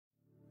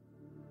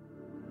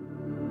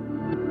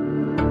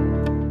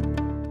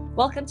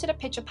Welcome to the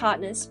Pitcher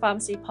Partners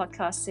Pharmacy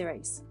Podcast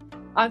Series.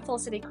 I'm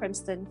Felicity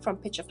Crimston from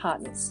Pitcher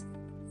Partners.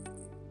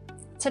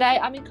 Today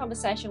I'm in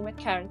conversation with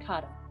Karen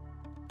Carter.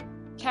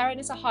 Karen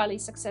is a highly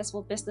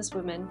successful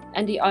businesswoman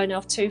and the owner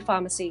of 2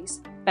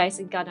 pharmacies based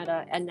in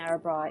Gunnedah and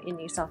Narrabri in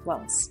New South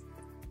Wales.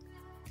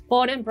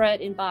 Born and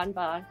bred in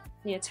Barnbar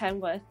near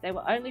Tamworth, there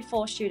were only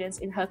 4 students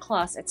in her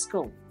class at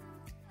school,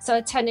 so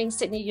attending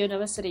Sydney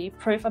University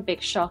proved a big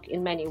shock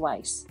in many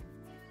ways.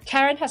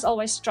 Karen has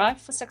always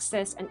strived for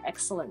success and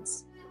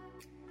excellence.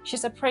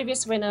 She's a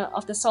previous winner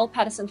of the Soul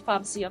Pattinson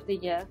Pharmacy of the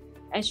Year,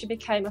 and she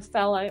became a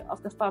Fellow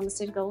of the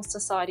Pharmaceutical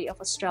Society of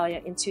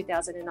Australia in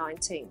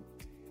 2019.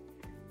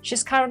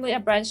 She's currently a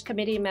branch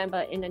committee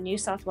member in the New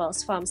South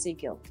Wales Pharmacy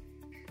Guild.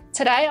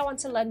 Today, I want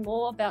to learn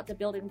more about the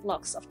building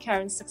blocks of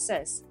Karen's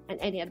success and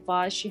any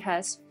advice she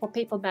has for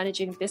people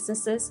managing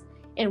businesses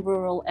in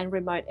rural and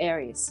remote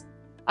areas.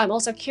 I'm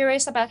also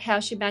curious about how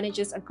she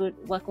manages a good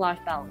work-life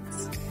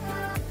balance.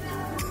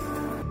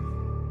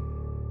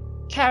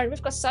 Karen,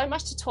 we've got so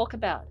much to talk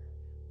about.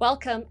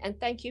 Welcome and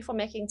thank you for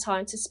making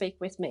time to speak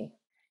with me.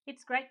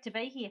 It's great to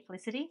be here,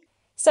 Felicity.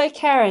 So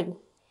Karen,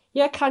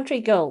 you're a country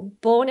girl,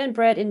 born and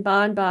bred in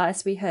Barnbar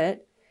as we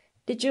heard.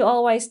 Did you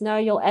always know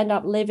you'll end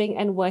up living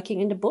and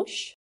working in the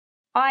bush?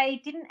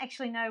 I didn't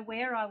actually know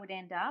where I would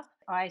end up.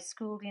 I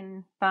schooled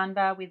in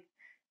Barnbar with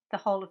the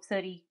whole of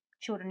 30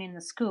 children in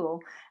the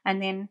school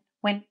and then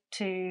went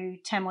to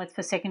Tamworth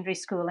for secondary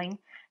schooling,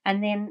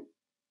 and then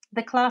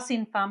the class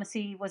in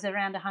pharmacy was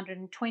around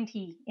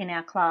 120 in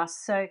our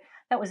class, so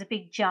that was a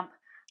big jump.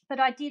 But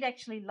I did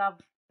actually love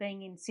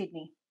being in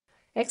Sydney.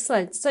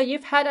 Excellent. So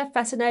you've had a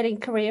fascinating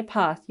career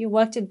path. You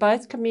worked in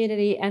both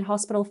community and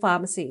hospital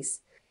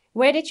pharmacies.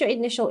 Where did your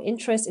initial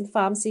interest in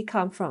pharmacy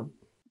come from?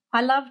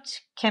 I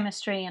loved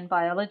chemistry and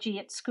biology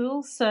at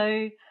school,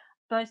 so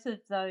both of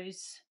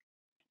those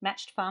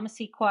matched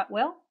pharmacy quite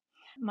well.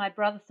 My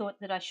brother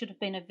thought that I should have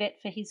been a vet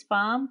for his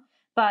farm,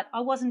 but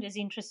I wasn't as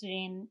interested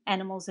in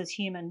animals as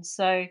humans,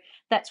 so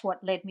that's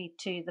what led me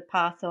to the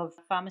path of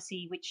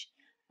pharmacy, which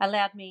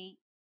allowed me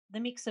the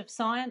mix of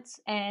science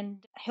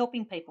and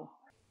helping people.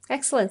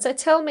 Excellent. So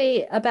tell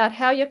me about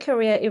how your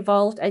career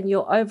evolved and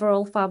your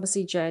overall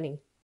pharmacy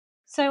journey.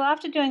 So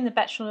after doing the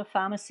Bachelor of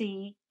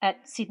Pharmacy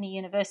at Sydney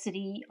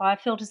University, I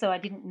felt as though I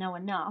didn't know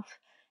enough,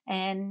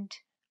 and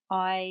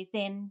I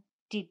then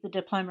did the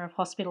Diploma of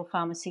Hospital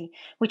Pharmacy,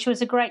 which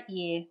was a great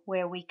year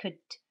where we could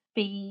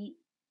be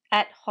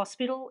at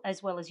hospital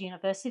as well as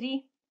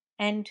university.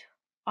 And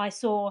I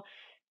saw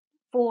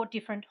 4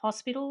 different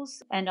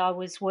hospitals and I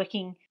was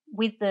working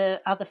with the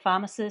other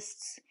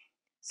pharmacists.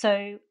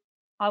 So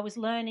I was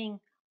learning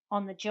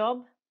on the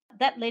job.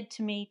 That led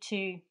to me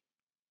to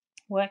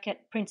work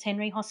at Prince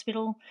Henry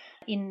Hospital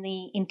in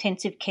the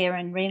intensive care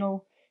and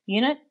renal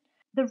unit.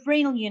 The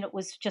renal unit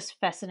was just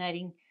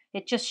fascinating.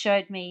 It just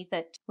showed me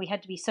that we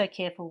had to be so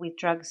careful with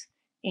drugs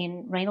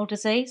in renal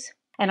disease.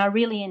 And I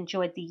really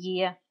enjoyed the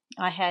year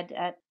I had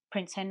at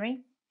Prince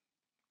Henry.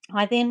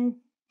 I then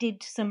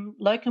did some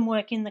locum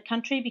work in the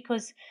country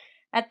because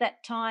at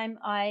that time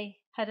I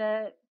had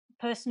a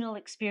personal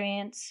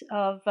experience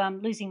of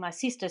losing my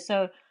sister.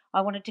 So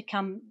I wanted to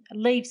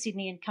leave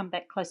Sydney and come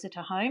back closer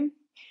to home.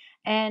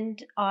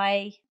 And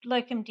I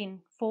locumed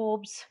in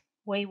Forbes,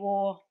 Wee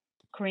Waa,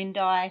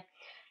 Corindai,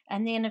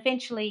 and then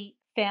eventually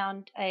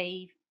found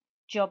a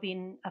job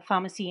in a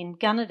pharmacy in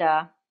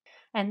Gunnedah,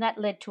 and that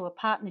led to a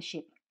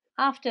partnership.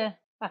 After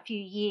a few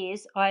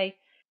years, I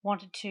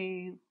wanted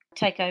to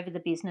take over the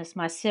business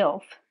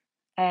myself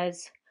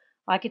as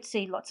I could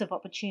see lots of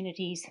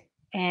opportunities,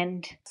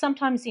 and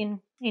sometimes in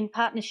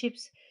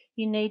partnerships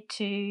you need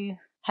to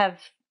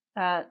have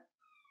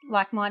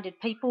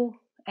like-minded people,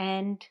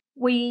 and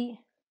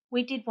we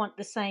did want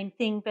the same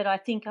thing, but I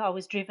think I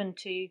was driven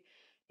to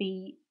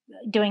be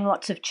doing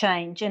lots of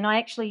change, and I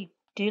actually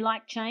do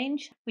like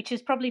change, which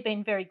has probably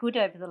been very good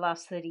over the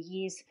last 30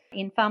 years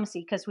in pharmacy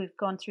because we've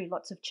gone through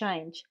lots of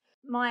change.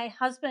 My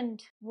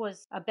husband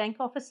was a bank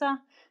officer,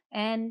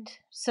 and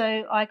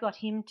so I got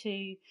him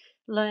to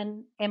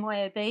learn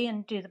MYOB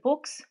and do the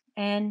books,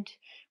 and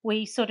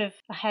we sort of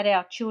had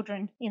our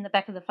children in the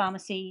back of the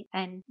pharmacy,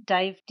 and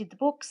Dave did the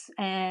books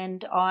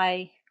and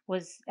I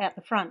was out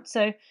the front.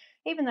 So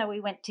even though we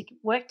went to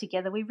work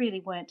together, we really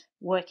weren't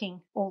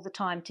working all the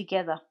time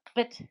together.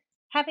 But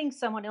having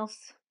someone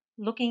else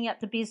looking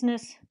at the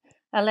business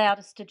allowed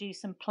us to do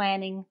some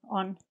planning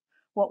on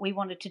what we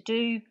wanted to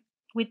do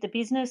with the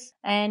business,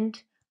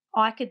 and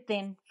I could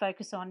then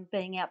focus on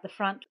being out the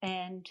front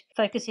and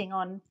focusing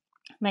on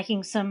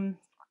making some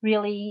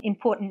really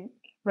important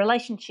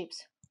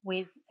relationships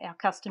with our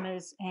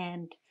customers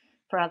and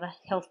for other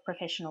health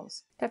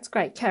professionals. That's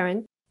great,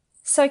 Karen.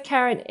 So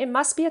Karen, it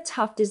must be a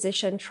tough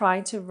decision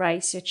trying to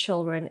raise your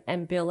children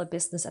and build a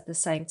business at the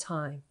same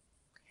time.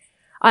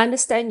 I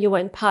understand you were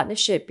in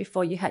partnership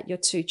before you had your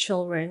 2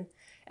 children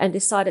and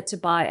decided to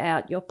buy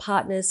out your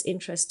partner's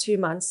interest 2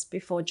 months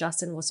before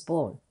Justin was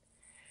born.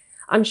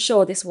 I'm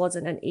sure this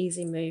wasn't an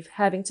easy move,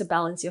 having to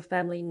balance your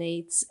family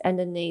needs and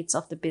the needs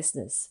of the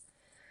business.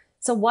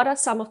 So what are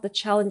some of the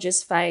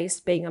challenges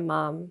faced being a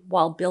mum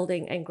while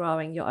building and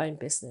growing your own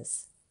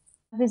business?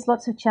 There's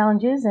lots of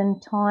challenges, and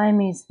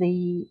time is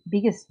the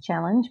biggest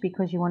challenge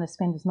because you want to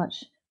spend as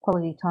much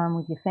quality time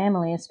with your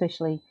family,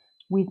 especially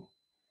with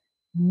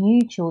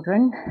new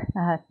children,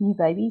 new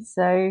babies.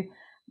 So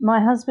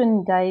my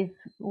husband, Dave,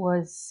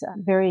 was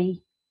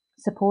very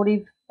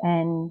supportive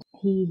and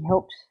he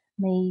helped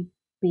me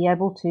be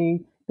able to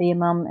be a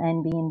mum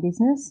and be in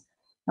business.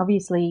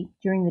 Obviously,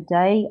 during the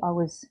day, I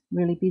was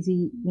really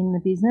busy in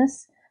the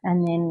business,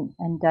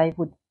 and Dave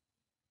would,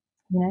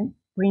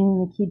 bring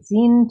the kids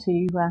in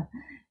to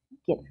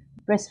get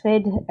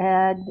breastfed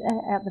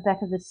out the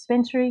back of the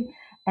dispensary,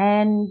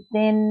 and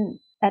then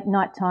at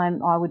night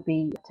time I would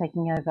be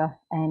taking over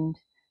and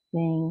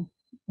being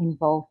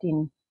involved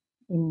in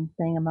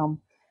being a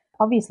mum.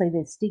 Obviously,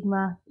 there's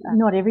stigma.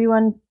 Not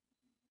everyone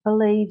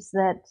believes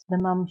that the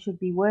mum should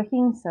be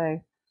working,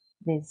 so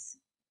there's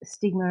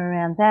stigma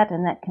around that,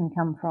 and that can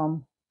come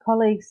from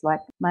colleagues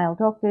like male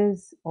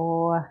doctors,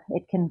 or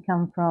it can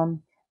come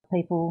from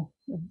people,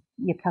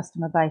 your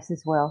customer base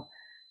as well.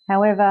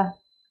 However,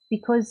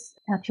 because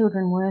our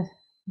children were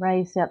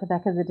raised out the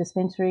back of the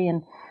dispensary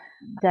and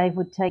Dave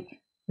would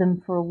take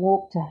them for a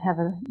walk to have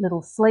a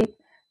little sleep,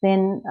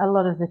 then a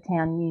lot of the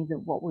town knew that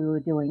what we were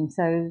doing.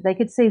 So they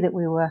could see that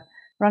we were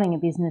running a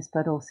business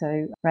but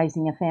also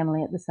raising a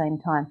family at the same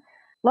time.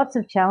 Lots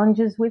of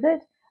challenges with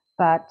it,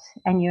 but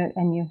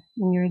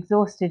you're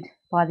exhausted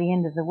by the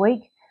end of the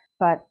week,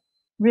 but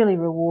really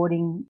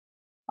rewarding.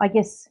 I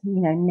guess,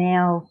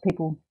 now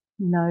people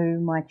know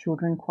my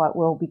children quite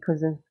well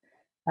because of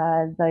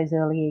those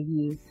earlier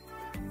years.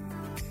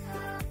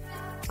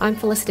 I'm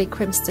Felicity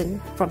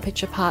Crimston from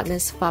Pitcher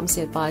Partners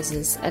Pharmacy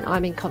Advisors, and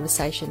I'm in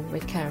conversation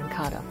with Karen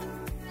Carter.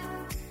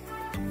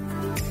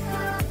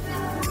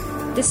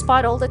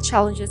 Despite all the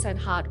challenges and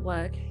hard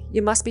work,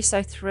 you must be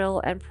so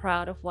thrilled and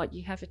proud of what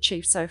you have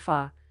achieved so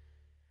far.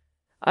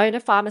 Own a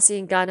pharmacy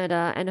in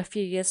Canada, and a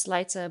few years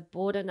later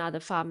bought another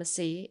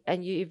pharmacy,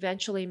 and you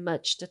eventually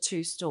merged the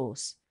two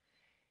stores.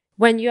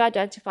 When you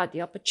identified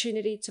the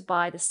opportunity to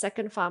buy the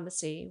second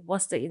pharmacy,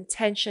 was the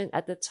intention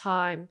at the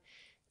time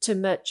to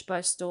merge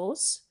both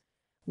stores?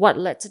 What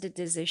led to the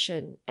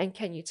decision, and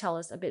can you tell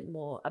us a bit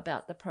more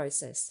about the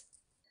process?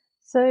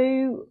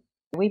 So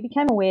we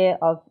became aware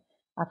of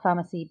a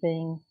pharmacy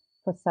being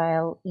for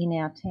sale in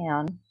our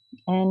town,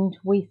 and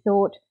we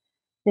thought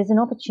there's an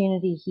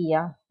opportunity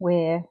here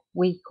where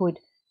we could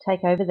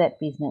take over that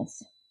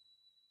business,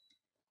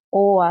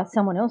 or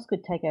someone else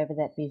could take over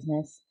that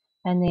business,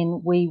 and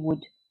then we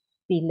would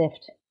be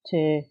left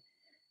to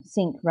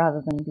sink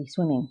rather than be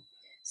swimming.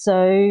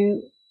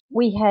 So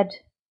we had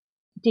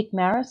Dick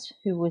Maris,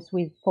 who was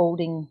with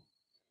Faulding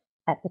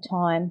at the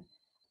time,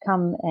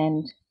 come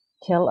and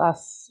tell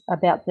us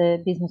about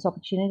the business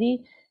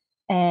opportunity.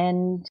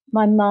 And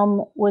my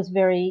mum was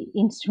very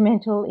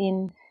instrumental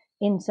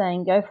in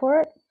saying go for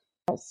it.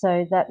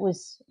 So that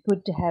was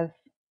good to have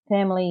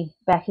family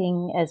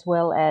backing as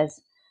well as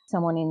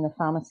someone in the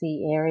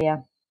pharmacy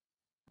area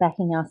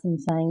backing us and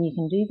saying you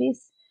can do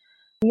this.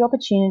 The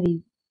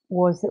opportunity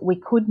was that we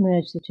could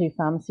merge the two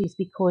pharmacies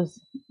because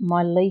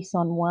my lease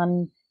on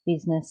one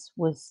business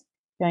was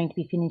going to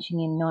be finishing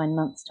in 9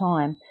 months'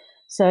 time.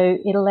 So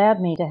it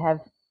allowed me to have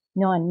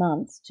 9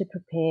 months to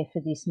prepare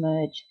for this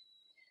merge.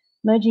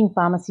 Merging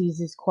pharmacies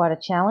is quite a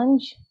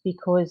challenge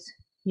because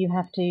you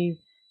have to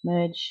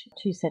merge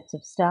two sets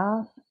of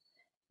staff.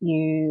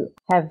 You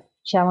have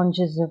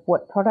challenges of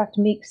what product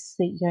mix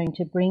that you're going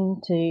to bring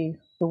to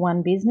the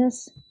one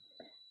business.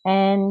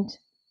 And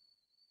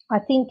I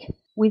think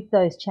with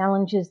those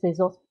challenges, there's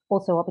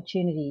also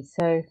opportunities.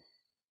 So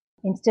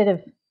instead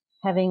of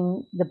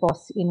having the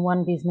boss in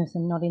one business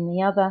and not in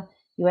the other,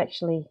 you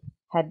actually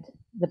had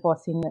the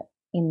boss in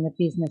the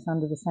business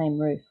under the same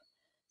roof.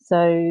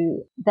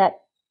 So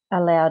that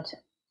allowed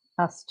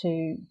us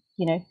to,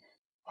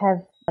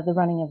 have the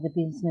running of the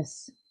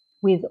business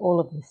with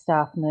all of the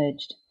staff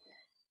merged.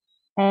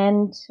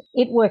 And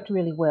it worked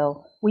really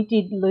well. We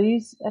did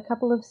lose a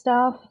couple of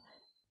staff,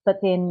 but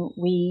then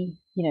we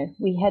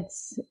had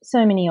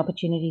so many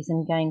opportunities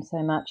and gained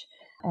so much,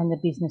 and the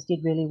business did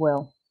really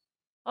well.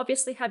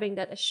 Obviously, having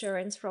that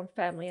assurance from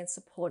family and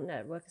support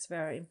network is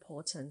very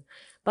important,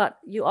 but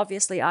you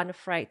obviously aren't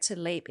afraid to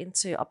leap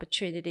into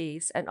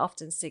opportunities and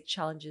often seek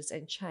challenges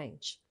and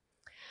change.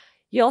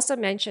 You also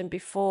mentioned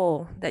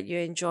before that you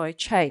enjoy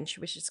change,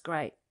 which is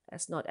great,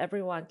 as not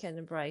everyone can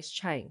embrace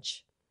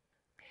change.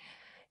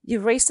 You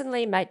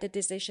recently made the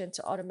decision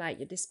to automate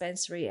your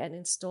dispensary and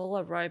install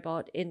a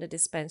robot in the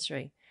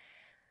dispensary.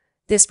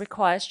 This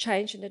requires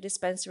change in the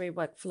dispensary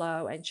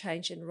workflow and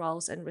change in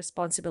roles and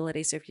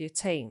responsibilities of your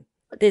team.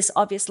 This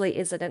obviously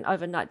isn't an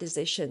overnight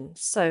decision.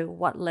 So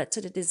what led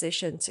to the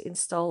decision to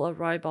install a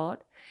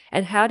robot?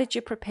 And how did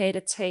you prepare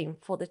the team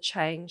for the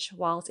change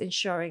whilst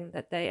ensuring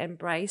that they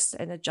embraced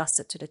and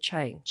adjusted to the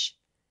change?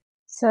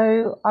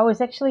 So I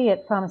was actually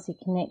at Pharmacy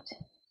Connect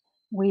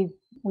with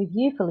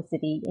you,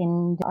 Felicity,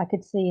 and I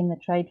could see in the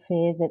trade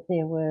fair that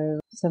there were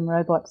some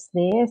robots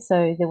there.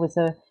 So there was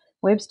a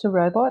Webster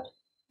robot,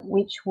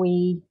 which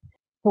we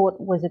thought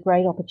was a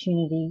great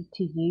opportunity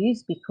to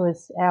use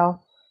because our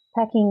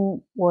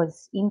Packing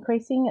was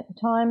increasing at the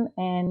time,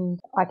 and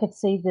I could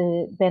see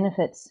the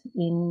benefits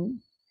in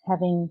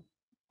having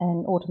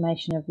an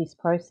automation of this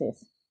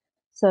process.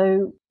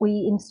 So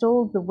we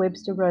installed the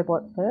Webster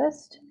robot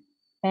first,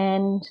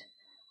 and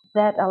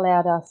that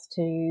allowed us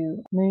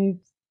to move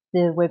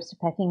the Webster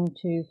packing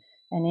to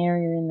an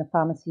area in the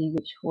pharmacy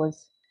which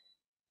was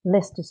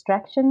less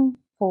distraction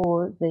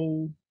for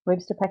the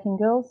Webster packing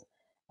girls,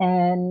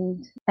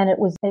 and it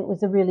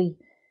was a really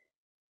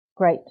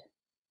great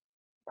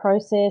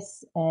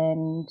process,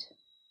 and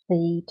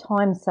the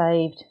time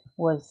saved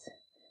was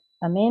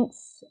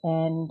immense,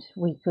 and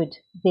we could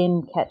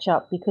then catch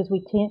up because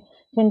we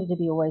tended to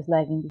be always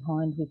lagging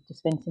behind with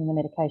dispensing the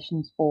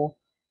medications for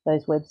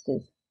those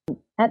Websters.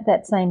 At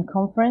that same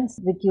conference,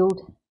 the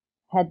Guild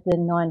had the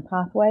 9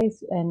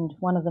 pathways, and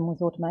one of them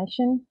was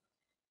automation.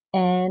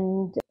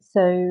 And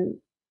so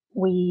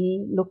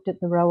we looked at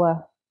the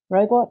Rowa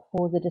robot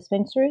for the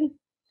dispensary,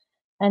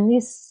 and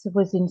this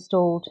was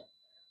installed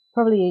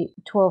probably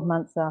 12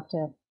 months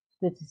after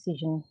the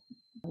decision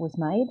was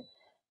made.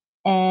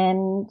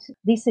 And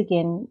this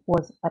again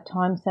was a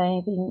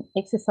time-saving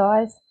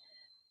exercise.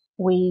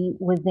 We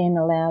were then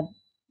allowed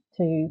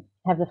to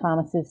have the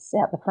pharmacists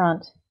out the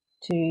front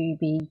to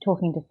be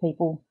talking to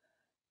people,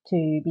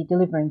 to be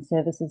delivering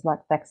services like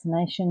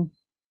vaccination.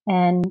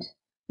 And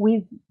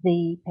with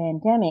the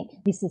pandemic,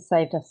 this has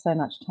saved us so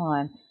much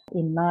time.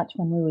 In March,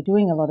 when we were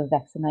doing a lot of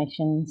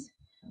vaccinations,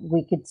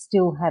 we could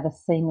still have a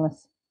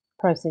seamless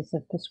process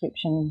of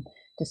prescription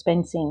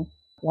dispensing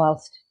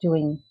whilst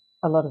doing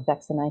a lot of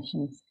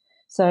vaccinations.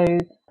 So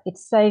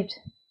it's saved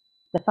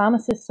the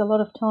pharmacists a lot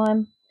of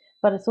time,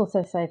 but it's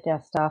also saved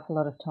our staff a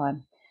lot of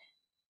time.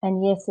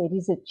 And yes, it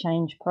is a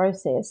change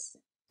process.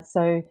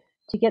 So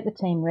to get the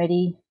team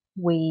ready,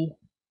 we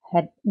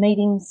had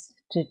meetings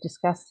to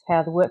discuss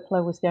how the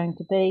workflow was going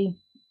to be.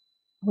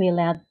 We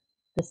allowed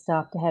the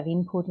staff to have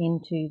input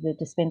into the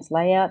dispense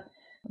layout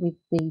with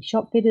the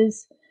shop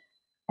fitters.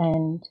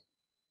 And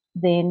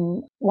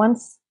then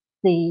once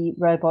the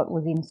robot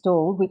was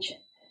installed, which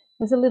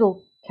was a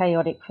little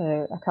chaotic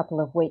for a couple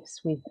of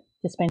weeks with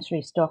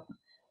dispensary stock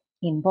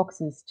in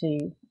boxes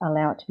to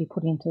allow it to be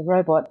put into the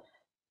robot,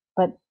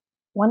 but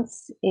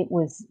once it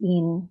was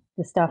in,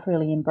 the staff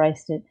really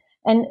embraced it.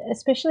 And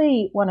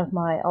especially one of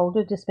my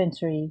older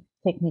dispensary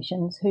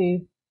technicians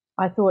who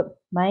I thought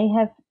may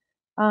have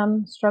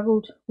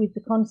struggled with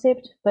the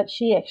concept, but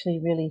she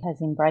actually really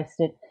has embraced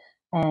it,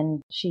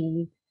 and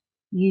she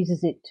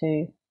uses it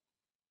to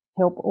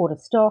help order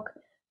stock.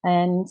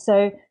 And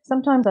so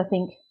sometimes I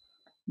think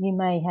you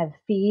may have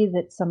fear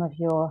that some of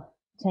your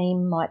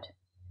team might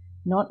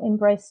not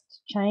embrace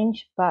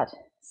change, but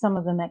some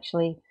of them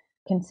actually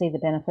can see the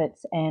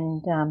benefits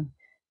and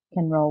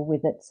can roll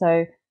with it.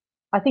 So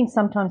I think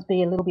sometimes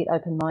be a little bit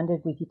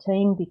open-minded with your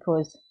team,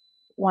 because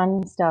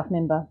one staff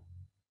member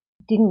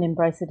didn't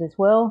embrace it as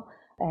well,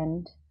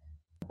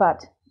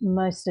 but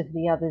most of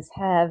the others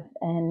have,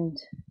 and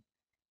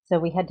so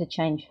we had to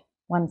change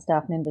one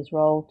staff member's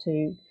role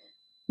to,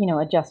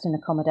 adjust and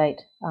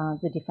accommodate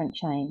the different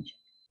change.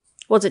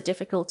 Was it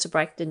difficult to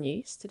break the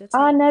news to the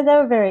team? No, they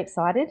were very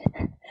excited.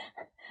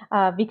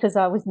 Because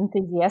I was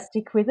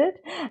enthusiastic with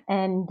it,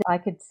 and I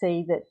could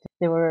see that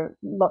there were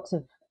lots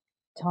of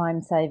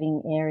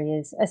time-saving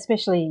areas.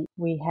 Especially,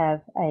 we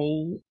have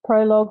a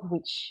prologue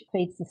which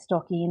feeds the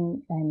stock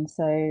in, and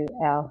so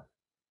our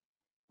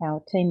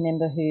team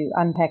member who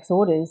unpacks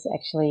orders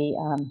actually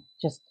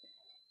just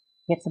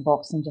gets a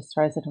box and just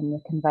throws it on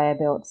the conveyor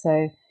belt.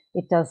 So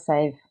it does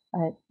save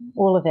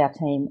all of our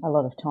team a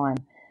lot of time.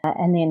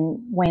 And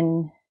then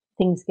when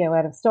things go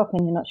out of stock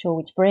and you're not sure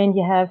which brand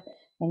you have,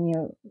 and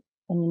you're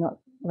not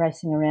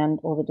racing around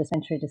all the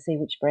dispensary to see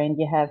which brand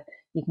you have,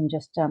 you can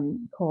just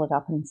call it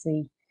up and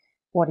see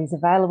what is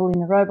available in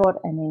the robot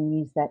and then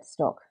use that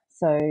stock.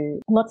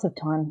 So lots of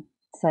time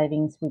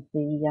savings with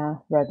the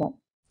robot.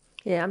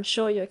 Yeah, I'm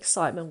sure your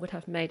excitement would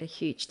have made a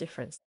huge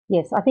difference.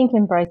 Yes, I think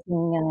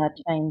embracing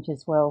change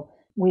as well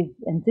with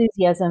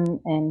enthusiasm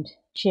and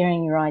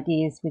sharing your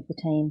ideas with the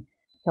team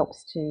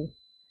helps to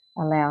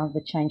allow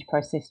the change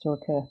process to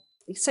occur.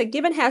 So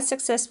given how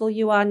successful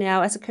you are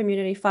now as a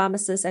community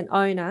pharmacist and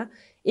owner,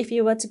 if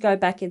you were to go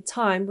back in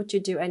time, would you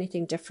do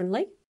anything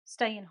differently?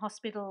 Stay in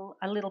hospital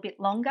a little bit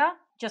longer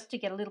just to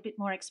get a little bit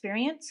more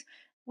experience.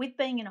 With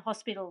being in a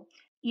hospital,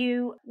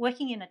 you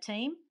working in a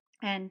team,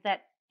 and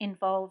that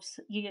involves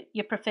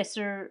your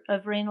professor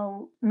of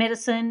renal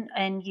medicine,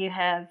 and you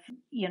have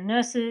your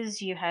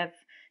nurses, you have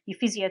your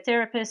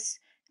physiotherapists,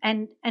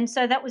 and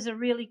so that was a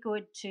really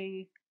good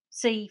to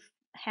see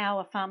how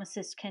a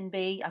pharmacist can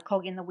be a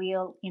cog in the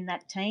wheel in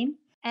that team.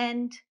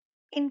 And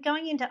in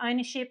going into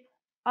ownership,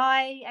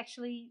 I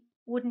actually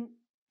wouldn't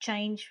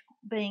change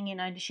being in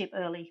ownership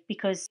early,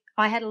 because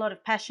I had a lot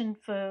of passion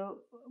for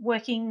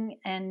working,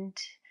 and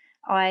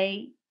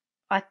I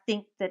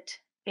think that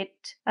it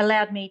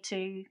allowed me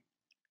to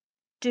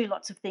do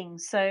lots of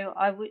things. So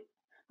I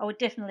would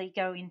definitely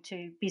go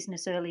into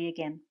business early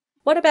again.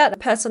 What about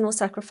personal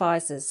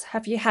sacrifices?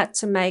 Have you had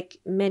to make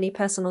many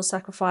personal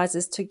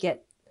sacrifices to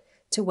get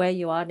to where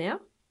you are now?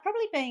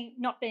 Probably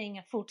not being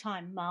a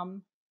full-time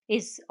mum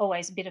is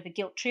always a bit of a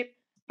guilt trip.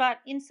 But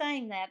in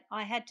saying that,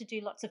 I had to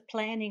do lots of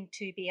planning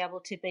to be able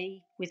to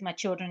be with my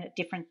children at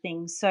different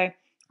things. So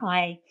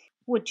I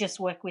would just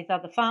work with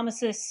other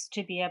pharmacists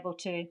to be able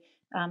to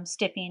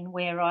step in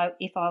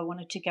if I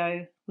wanted to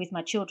go with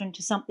my children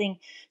to something.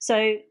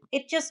 So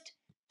it just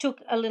took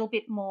a little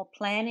bit more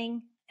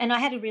planning, and I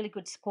had a really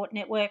good support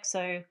network.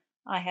 So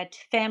I had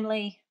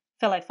family,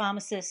 fellow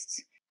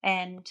pharmacists,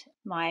 and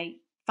my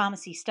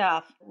pharmacy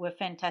staff were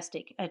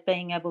fantastic at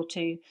being able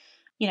to,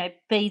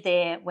 be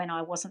there when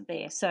I wasn't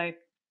there. So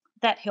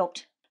that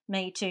helped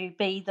me to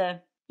be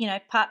the,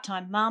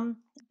 part-time mum,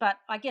 but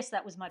I guess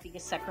that was my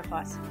biggest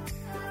sacrifice.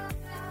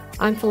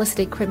 I'm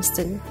Felicity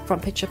Crimston from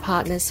Pitcher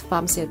Partners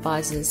Pharmacy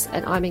Advisors,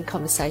 and I'm in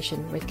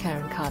conversation with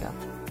Karen Carter.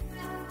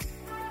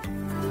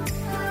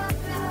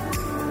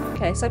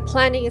 Okay, so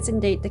planning is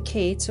indeed the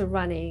key to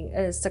running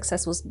a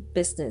successful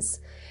business.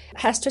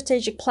 Has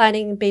strategic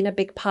planning been a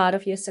big part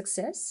of your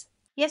success?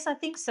 Yes, I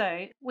think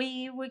so.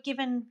 We were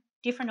given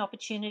different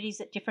opportunities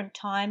at different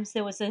times.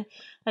 There was a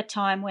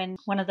time when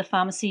one of the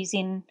pharmacies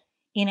in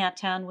our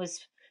town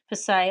was for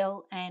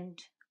sale,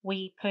 and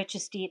we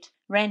purchased it,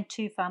 ran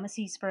 2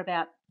 pharmacies for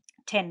about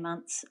 10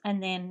 months,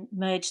 and then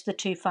merged the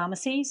 2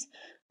 pharmacies.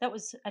 That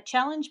was a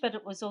challenge, but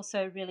it was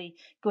also really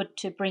good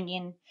to bring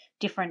in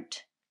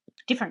different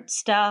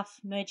staff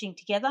merging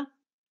together.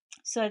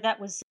 So that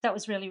was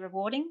really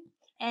rewarding.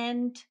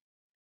 And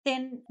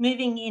then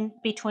moving in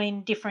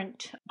between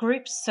different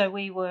groups. So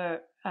we were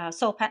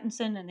Saul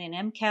Pattinson and then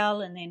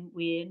AMCAL, and then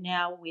we're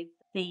now with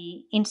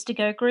the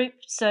Instago group.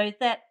 So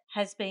that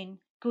has been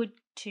good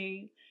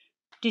to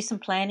do some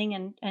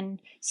planning and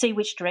see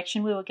which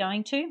direction we were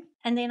going to.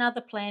 And then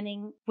other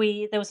planning,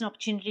 there was an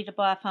opportunity to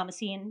buy a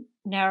pharmacy in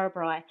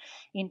Narrabri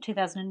in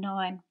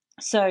 2009.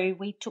 So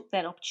we took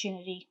that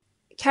opportunity.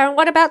 Karen,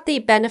 what about the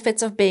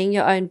benefits of being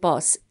your own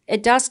boss?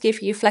 It does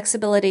give you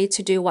flexibility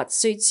to do what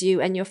suits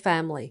you and your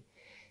family,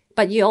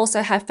 but you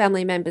also have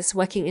family members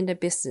working in the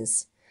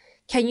business.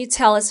 Can you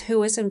tell us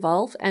who is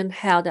involved and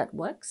how that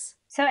works?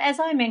 So as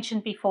I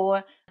mentioned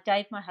before,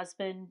 Dave, my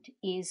husband,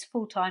 is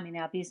full-time in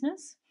our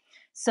business.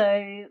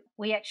 So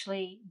we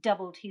actually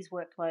doubled his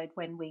workload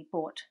when we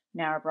bought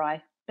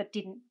Narrabri, but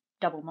didn't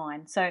double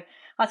mine. So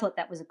I thought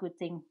that was a good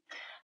thing.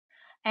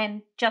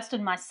 And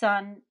Justin, my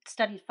son,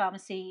 studied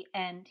pharmacy,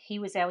 and he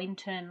was our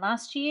intern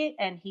last year,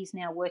 and he's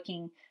now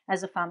working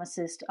as a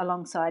pharmacist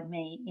alongside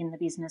me in the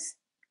business.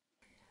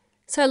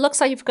 So it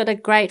looks like you've got a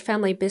great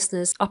family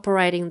business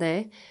operating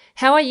there.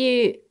 How are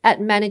you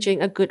at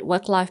managing a good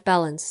work-life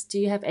balance? Do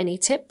you have any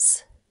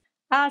tips?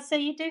 So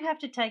you do have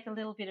to take a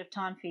little bit of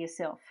time for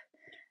yourself,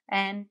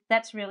 and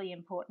that's really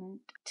important,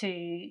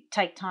 to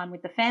take time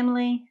with the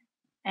family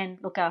and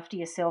look after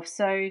yourself.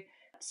 So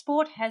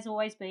sport has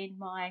always been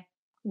my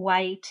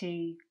way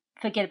to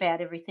forget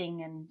about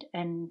everything,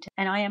 and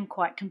I am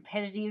quite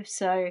competitive,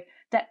 so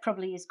that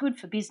probably is good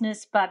for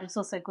business, but it's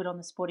also good on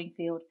the sporting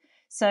field.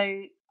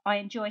 So I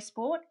enjoy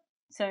sport.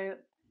 So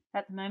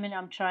at the moment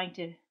I'm trying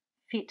to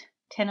fit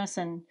tennis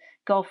and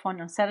golf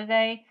on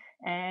Saturday,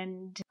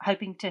 and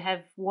hoping to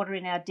have water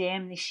in our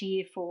dam this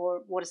year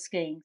for water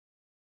skiing.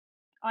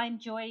 I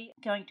enjoy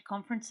going to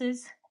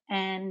conferences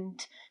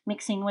and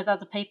mixing with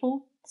other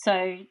people,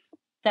 so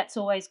that's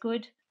always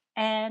good.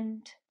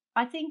 And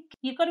I think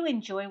you've got to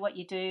enjoy what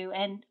you do,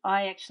 and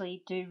I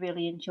actually do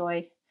really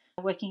enjoy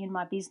working in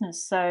my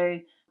business, so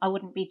I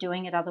wouldn't be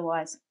doing it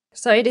otherwise.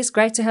 So it is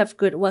great to have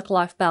good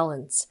work-life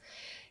balance.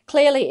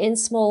 Clearly, in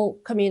small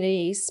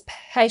communities,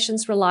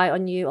 patients rely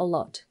on you a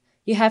lot.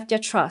 You have their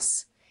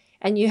trust,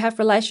 and you have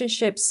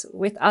relationships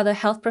with other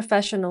health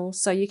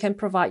professionals, so you can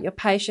provide your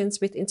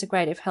patients with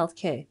integrative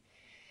healthcare.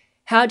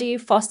 How do you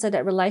foster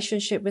that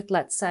relationship with,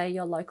 let's say,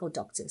 your local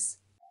doctors?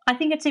 I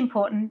think it's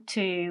important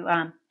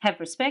to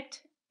have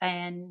respect,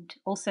 and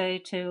also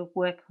to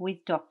work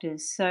with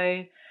doctors.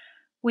 So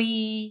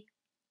we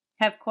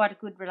have quite a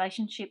good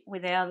relationship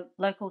with our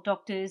local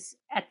doctors.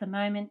 At the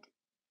moment,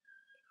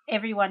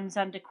 everyone's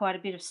under quite a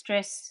bit of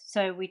stress,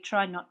 so we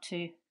try not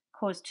to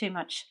cause too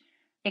much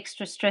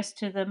extra stress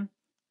to them.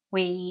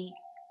 We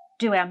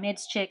do our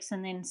meds checks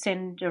and then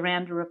send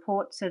around a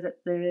report so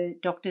that the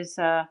doctors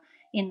are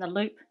in the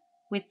loop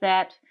with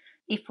that.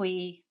 If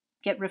we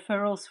get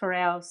referrals for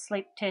our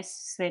sleep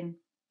tests, then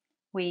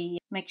we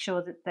make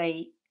sure that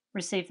they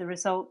receive the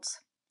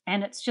results.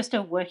 And it's just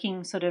a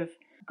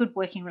good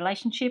working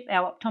relationship.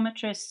 Our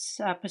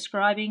optometrists are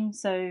prescribing,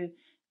 so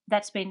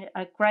that's been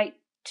a great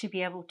to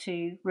be able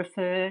to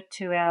refer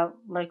to our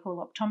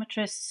local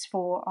optometrists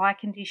for eye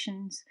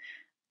conditions,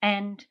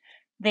 and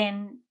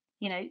then,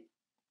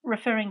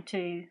 referring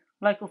to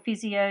local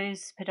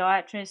physios,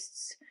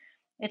 podiatrists.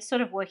 It's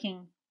sort of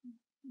working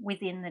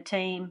within the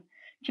team.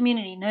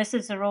 Community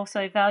nurses are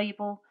also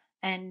valuable,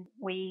 and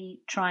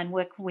we try and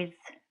work with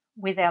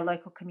our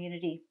local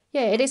community.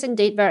 Yeah, it is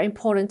indeed very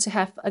important to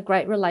have a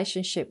great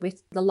relationship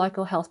with the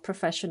local health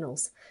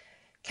professionals.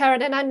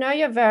 Karen, and I know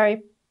you're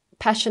very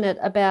passionate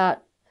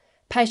about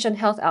patient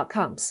health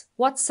outcomes.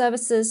 What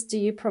services do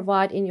you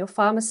provide in your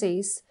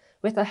pharmacies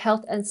with a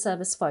health and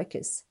service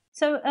focus?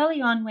 So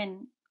early on,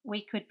 when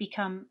we could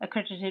become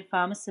accredited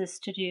pharmacists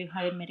to do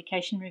home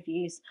medication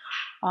reviews,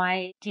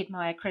 I did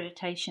my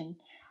accreditation,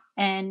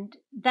 and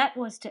that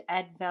was to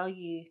add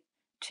value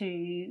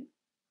to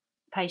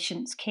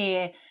patients'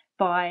 care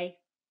by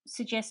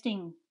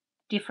suggesting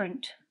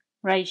different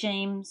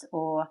regimes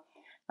or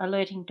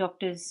alerting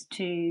doctors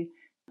to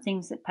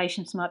things that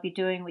patients might be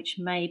doing which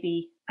may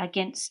be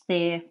against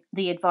the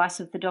advice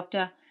of the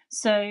doctor.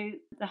 So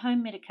the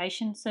home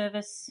medication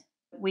service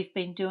we've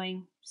been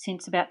doing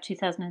since about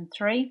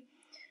 2003.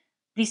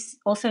 This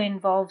also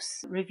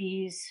involves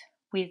reviews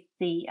with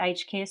the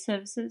aged care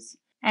services,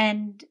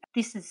 and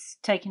this has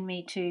taken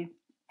me to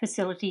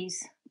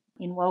facilities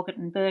in Walgett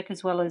and Burke,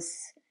 as well as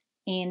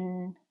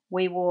in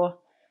Weewaw,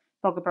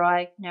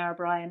 Boggabri,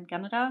 Narrabri and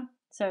Gunnedah.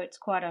 So it's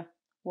quite a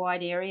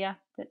wide area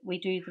that we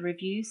do the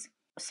reviews.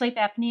 Sleep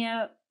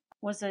apnea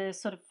was a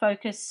sort of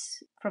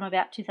focus from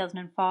about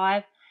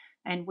 2005,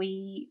 and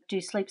we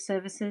do sleep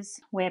services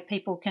where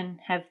people can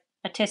have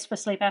a test for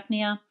sleep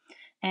apnea,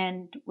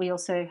 and we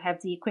also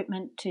have the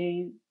equipment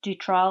to do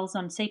trials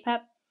on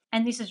CPAP.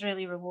 And this is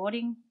really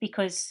rewarding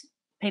because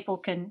people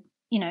can,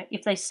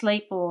 if they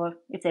sleep or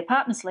if their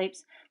partner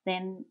sleeps,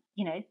 then,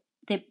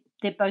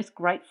 they're both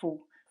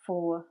grateful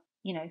for,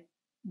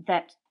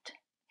 that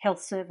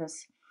health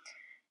service.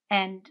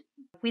 And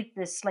with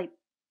the sleep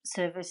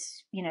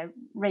service,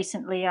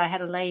 recently I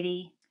had a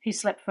lady who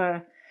slept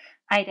for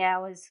 8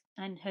 hours,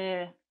 and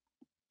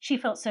she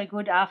felt so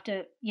good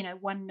after,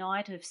 one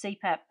night of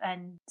CPAP.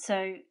 And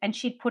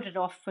she'd put it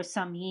off for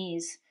some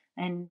years,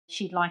 and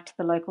she liked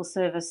the local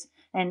service,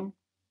 and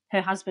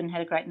her husband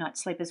had a great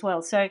night's sleep as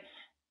well. So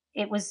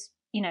it was,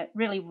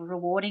 really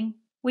rewarding.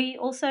 We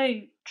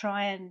also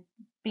try and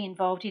be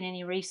involved in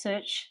any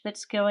research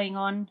that's going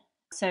on.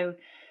 So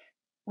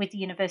with the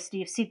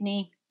University of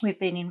Sydney, we've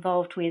been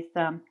involved with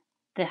the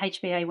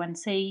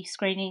HbA1c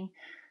screening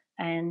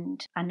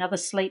and another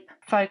sleep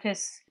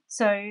focus.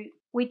 So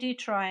we do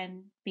try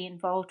and be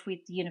involved with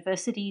the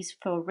universities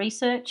for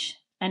research,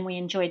 and we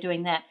enjoy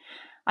doing that.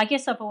 I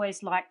guess I've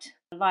always liked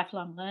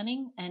lifelong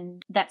learning,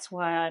 and that's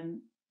why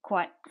I'm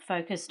quite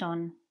focused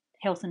on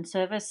health and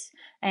service.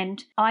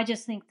 And I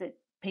just think that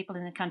people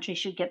in the country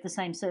should get the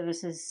same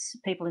service as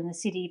people in the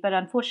city, but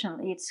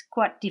unfortunately it's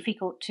quite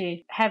difficult to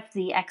have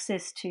the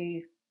access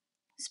to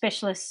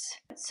specialists.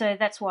 So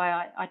that's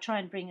why I try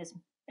and bring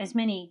as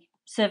many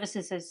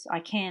services as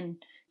I can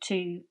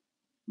to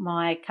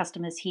my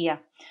customers here.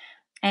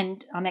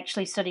 And I'm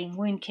actually studying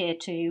wound care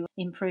to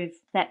improve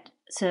that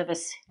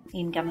service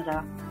in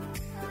Gunnedah.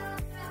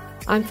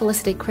 I'm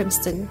Felicity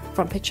Crimston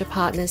from Pitcher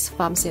Partners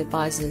Pharmacy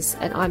Advisors,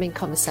 and I'm in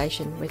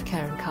conversation with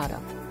Karen Carter.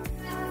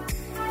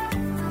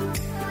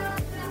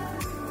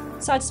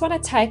 So I just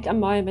want to take a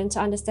moment to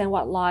understand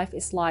what life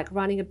is like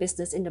running a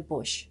business in the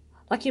bush.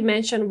 Like you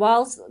mentioned,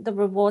 whilst the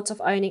rewards of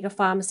owning a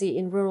pharmacy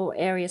in rural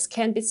areas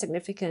can be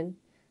significant,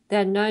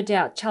 there are no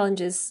doubt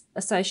challenges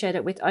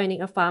associated with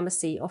owning a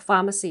pharmacy or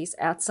pharmacies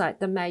outside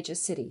the major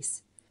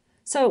cities.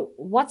 So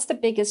what's the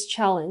biggest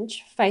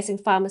challenge facing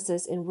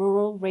pharmacists in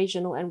rural,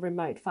 regional and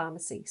remote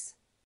pharmacies?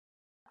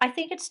 I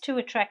think it's to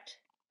attract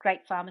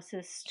great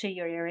pharmacists to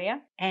your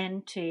area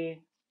and to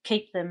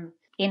keep them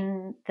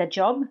in the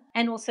job,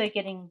 and also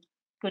getting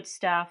good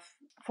staff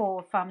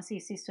for pharmacy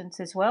assistants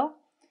as well.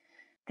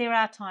 There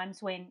are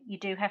times when you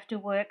do have to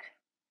work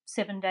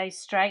 7 days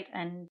straight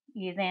and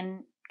you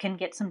then can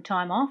get some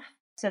time off.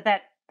 So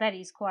that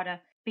is quite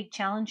a big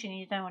challenge, and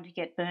you don't want to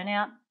get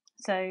burnout.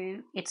 So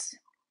it's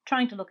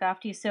trying to look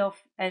after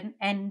yourself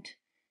and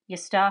your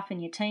staff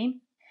and your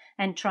team,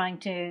 and trying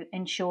to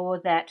ensure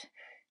that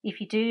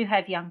if you do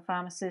have young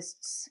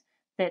pharmacists,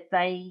 that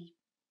they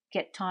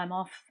get time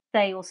off.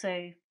 They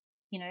also,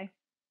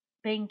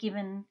 being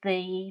given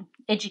the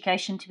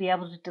education to be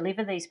able to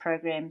deliver these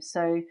programs.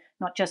 So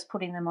not just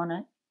putting them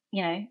on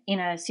in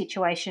a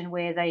situation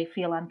where they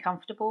feel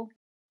uncomfortable.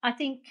 I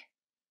think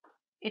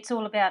it's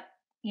all about,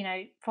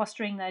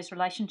 fostering those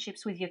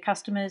relationships with your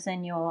customers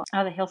and your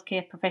other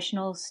healthcare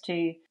professionals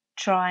to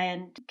try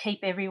and keep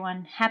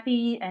everyone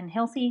happy and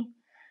healthy.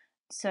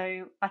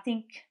 So I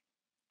think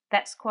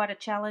that's quite a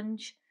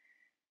challenge.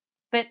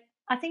 But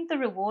I think the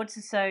rewards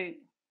are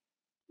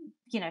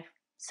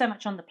so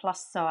much on the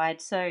plus side.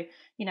 So,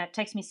 it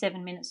takes me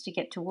 7 minutes to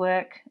get to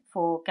work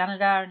for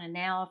Gunnedah and an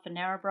hour for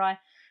Narrabri.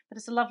 But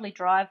it's a lovely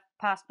drive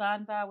past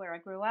Barnbar where I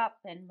grew up,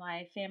 and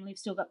my family've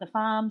still got the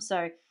farm.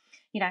 So,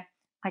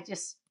 I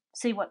just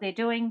see what they're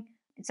doing.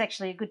 It's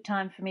actually a good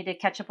time for me to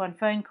catch up on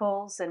phone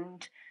calls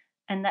and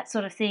that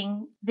sort of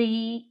thing.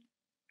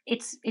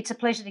 It's a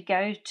pleasure to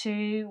go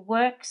to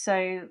work,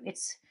 so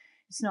it's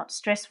not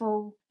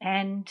stressful,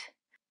 and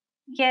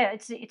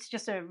it's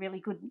just a really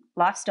good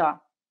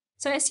lifestyle.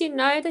 So as you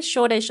know, the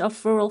shortage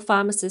of rural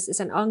pharmacists is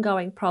an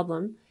ongoing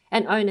problem,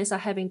 and owners are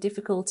having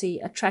difficulty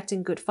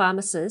attracting good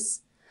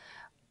pharmacists.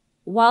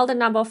 While the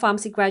number of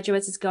pharmacy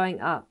graduates is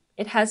going up,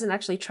 it hasn't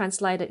actually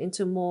translated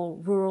into more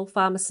rural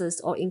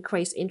pharmacists or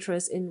increased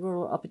interest in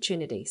rural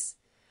opportunities.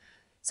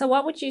 So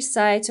what would you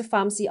say to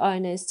pharmacy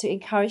owners to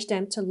encourage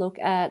them to look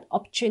at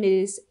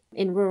opportunities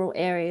in rural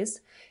areas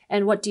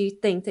And what do you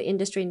think the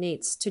industry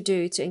needs to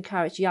do to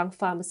encourage young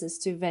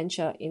pharmacists to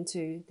venture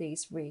into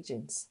these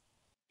regions?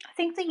 I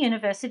think the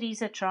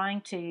universities are trying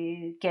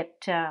to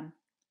get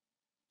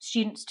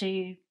students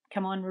to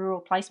come on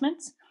rural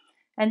placements,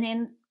 and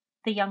then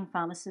the young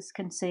pharmacists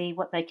can see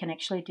what they can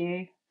actually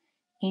do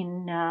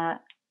in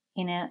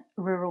a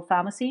rural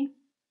pharmacy.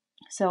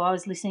 So I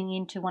was listening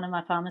in to one of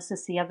my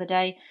pharmacists the other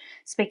day,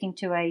 speaking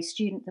to a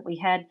student that we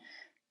had,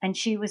 and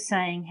she was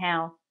saying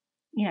how,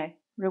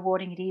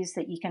 rewarding it is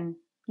that you can,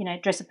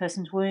 dress a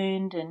person's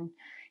wound, and,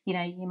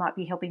 you might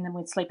be helping them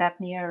with sleep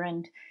apnea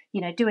and,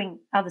 doing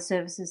other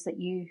services that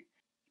you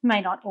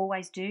may not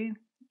always do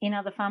in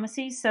other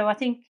pharmacies. So I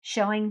think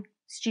showing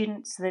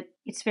students that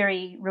it's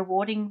very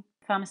rewarding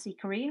pharmacy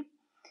career.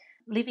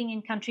 Living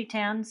in country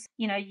towns,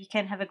 you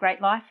can have a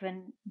great life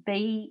and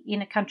be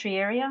in a country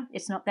area.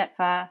 It's not that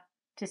far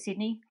to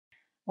Sydney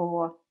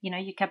or,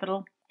 your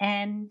capital.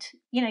 And,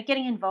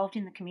 getting involved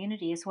in the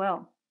community as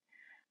well.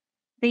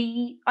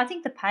 I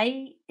think the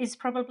pay is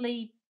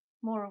probably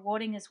more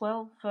rewarding as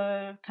well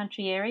for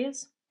country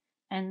areas.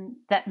 And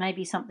that may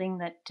be something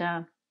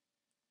that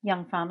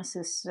young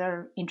pharmacists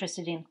are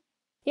interested in.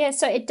 Yeah,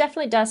 so it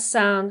definitely does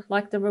sound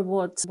like the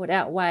rewards would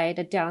outweigh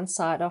the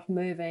downside of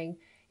moving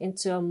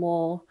into a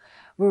more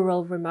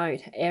rural,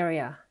 remote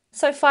area.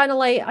 So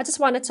finally, I just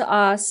wanted to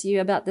ask you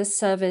about this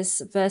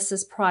service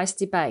versus price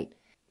debate.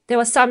 There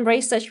was some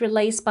research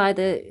released by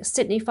the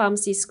Sydney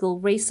Pharmacy School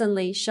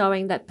recently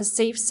showing that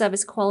perceived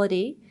service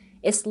quality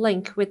is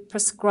linked with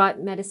prescribed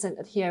medicine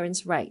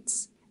adherence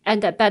rates,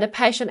 and that better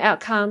patient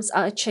outcomes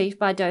are achieved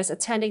by those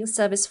attending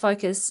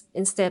service-focused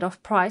instead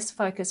of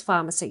price-focused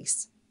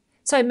pharmacies.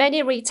 So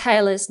many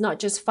retailers, not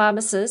just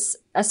pharmacists,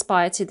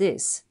 aspire to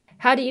this.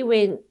 How do you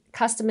win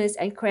customers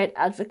and create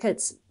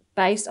advocates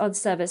based on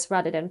service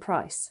rather than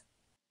price?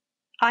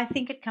 I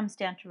think it comes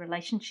down to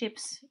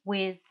relationships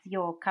with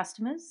your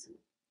customers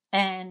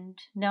and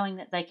knowing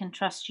that they can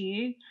trust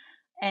you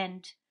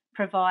and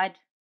provide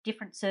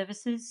different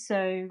services.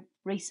 So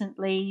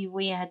recently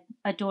we had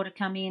a daughter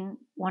come in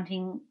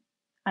wanting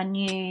a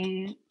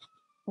new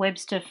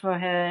Webster for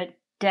her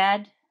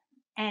dad,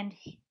 and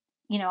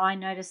I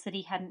noticed that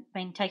he hadn't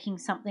been taking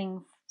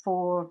something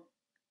for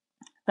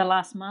the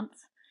last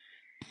month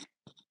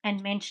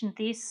and mentioned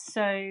this.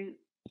 So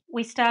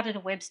we started a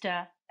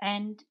Webster,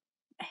 and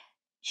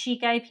she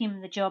gave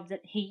him the job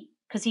that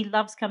because he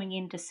loves coming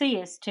in to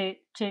see us, to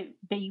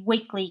be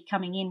weekly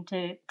coming in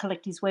to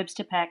collect his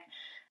Webster pack,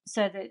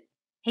 so that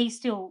he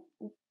still,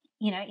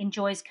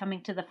 enjoys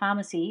coming to the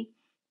pharmacy,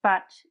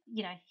 but,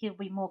 he'll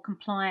be more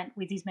compliant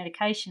with his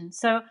medication.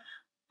 So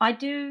I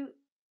do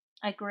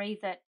agree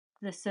that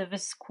the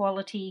service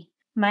quality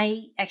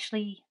may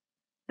actually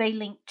be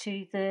linked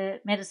to the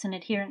medicine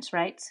adherence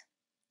rates.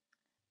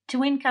 To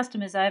win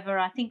customers over,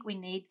 I think we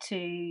need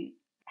to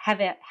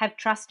have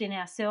trust in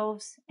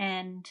ourselves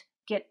and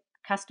get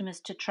customers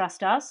to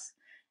trust us.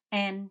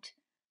 And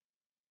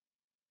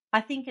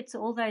I think it's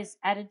all those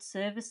added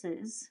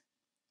services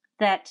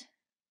that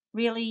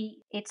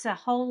really, it's a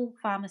whole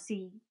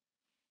pharmacy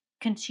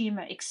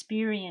consumer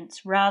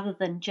experience rather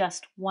than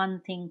just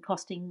one thing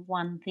costing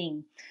one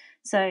thing.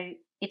 So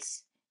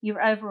it's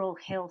your overall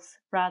health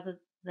rather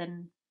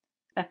than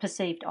a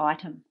perceived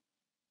item.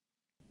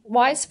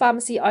 Why is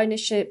pharmacy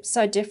ownership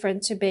so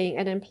different to being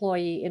an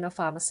employee in a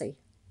pharmacy?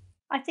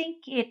 I think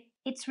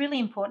it's really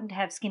important to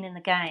have skin in the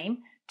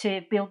game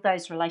to build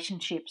those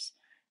relationships,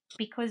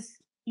 because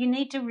you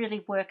need to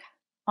really work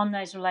on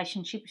those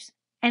relationships.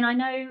 And I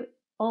know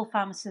all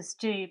pharmacists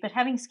do, but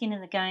having skin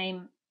in the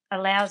game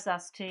allows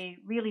us to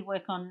really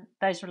work on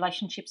those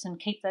relationships and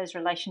keep those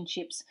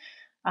relationships,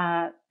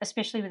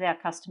 especially with our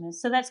customers.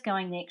 So that's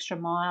going the extra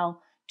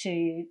mile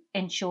to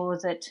ensure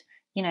that,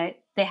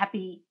 they're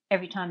happy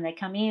every time they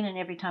come in and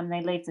every time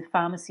they leave the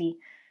pharmacy.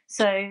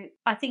 So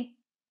I think,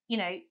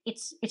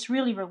 it's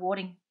really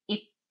rewarding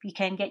if you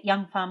can get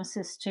young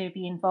pharmacists to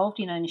be involved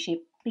in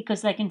ownership,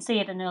 because they can see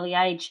at an early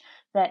age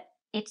that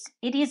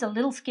it is a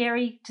little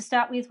scary to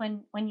start with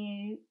when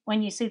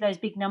you see those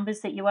big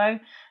numbers that you owe.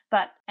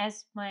 But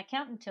as my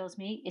accountant tells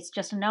me, it's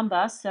just a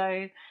number.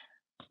 So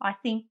I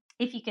think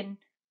if you can,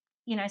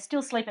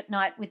 still sleep at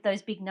night with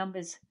those big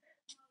numbers.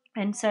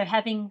 And so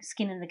having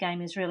skin in the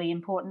game is really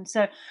important.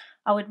 So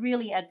I would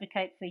really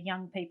advocate for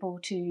young people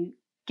to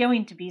go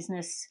into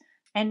business.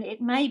 And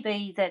it may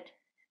be that,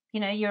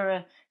 you're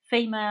a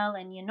female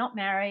and you're not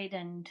married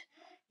and,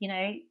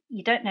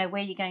 you don't know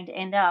where you're going to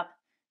end up.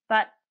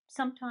 But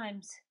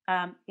sometimes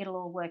it'll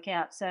all work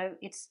out. So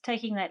it's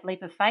taking that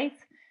leap of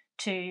faith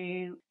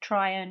to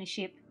try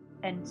ownership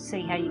and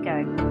see how you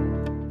go.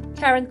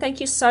 Karen, thank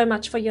you so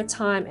much for your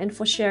time and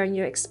for sharing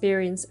your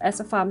experience as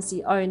a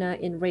pharmacy owner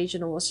in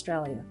regional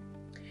Australia.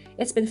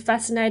 It's been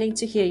fascinating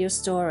to hear your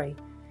story.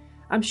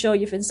 I'm sure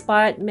you've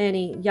inspired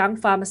many young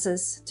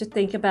pharmacists to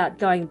think about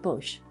going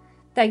bush.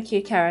 Thank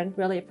you, Karen.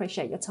 Really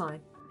appreciate your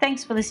time.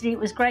 Thanks for listening. It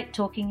was great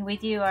talking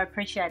with you. I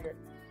appreciate it.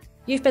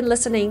 You've been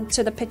listening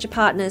to the Pitcher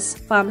Partners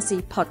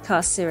Pharmacy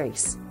podcast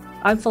series.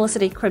 I'm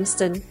Felicity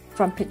Crimston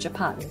from Pitcher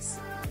Partners.